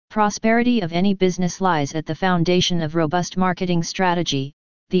Prosperity of any business lies at the foundation of robust marketing strategy.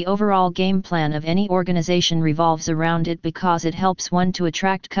 The overall game plan of any organization revolves around it because it helps one to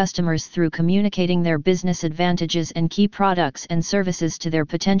attract customers through communicating their business advantages and key products and services to their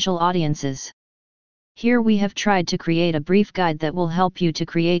potential audiences. Here we have tried to create a brief guide that will help you to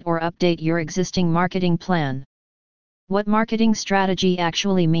create or update your existing marketing plan. What marketing strategy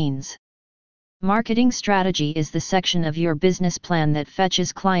actually means. Marketing strategy is the section of your business plan that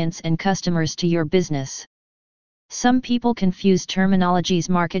fetches clients and customers to your business. Some people confuse terminologies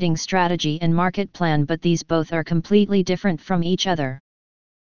marketing strategy and market plan, but these both are completely different from each other.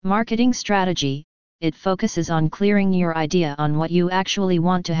 Marketing strategy, it focuses on clearing your idea on what you actually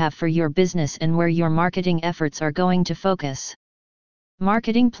want to have for your business and where your marketing efforts are going to focus.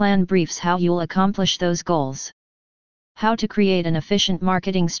 Marketing plan briefs how you'll accomplish those goals. How to create an efficient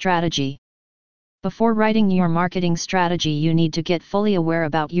marketing strategy. Before writing your marketing strategy, you need to get fully aware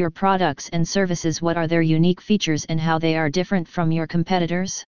about your products and services. What are their unique features and how they are different from your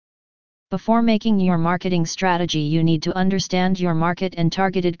competitors? Before making your marketing strategy, you need to understand your market and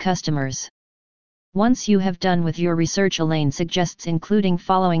targeted customers. Once you have done with your research, Alain suggests including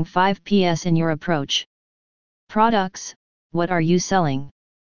following 5 Ps in your approach. Products, what are you selling?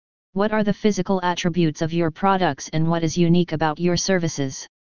 What are the physical attributes of your products and what is unique about your services?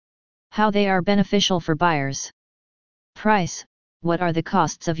 How they are beneficial for buyers. Price, what are the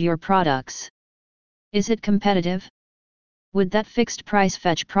costs of your products? Is it competitive? Would that fixed price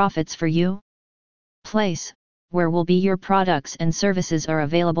fetch profits for you? Place, where will be your products and services are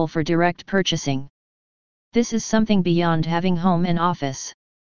available for direct purchasing? This is something beyond having home and office.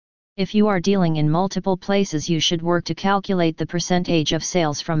 If you are dealing in multiple places, you should work to calculate the percentage of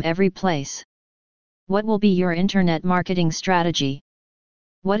sales from every place. What will be your internet marketing strategy?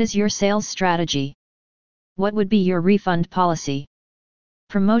 What is your sales strategy? What would be your refund policy?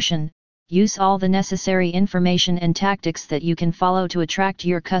 Promotion, use all the necessary information and tactics that you can follow to attract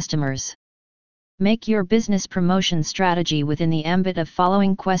your customers. Make your business promotion strategy within the ambit of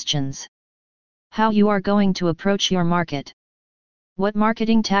following questions. How you are going to approach your market. What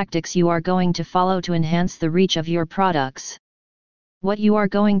marketing tactics you are going to follow to enhance the reach of your products. What you are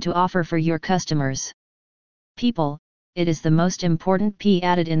going to offer for your customers. People, it is the most important P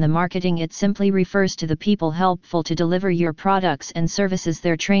added in the marketing. It simply refers to the people helpful to deliver your products and services.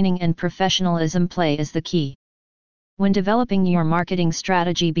 Their training and professionalism play is the key. When developing your marketing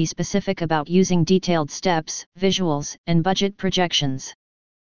strategy, be specific about using detailed steps, visuals, and budget projections.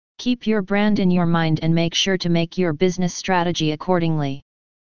 Keep your brand in your mind and make sure to make your business strategy accordingly.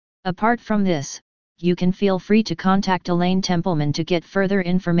 Apart from this, you can feel free to contact Alain Templeman to get further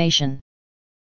information.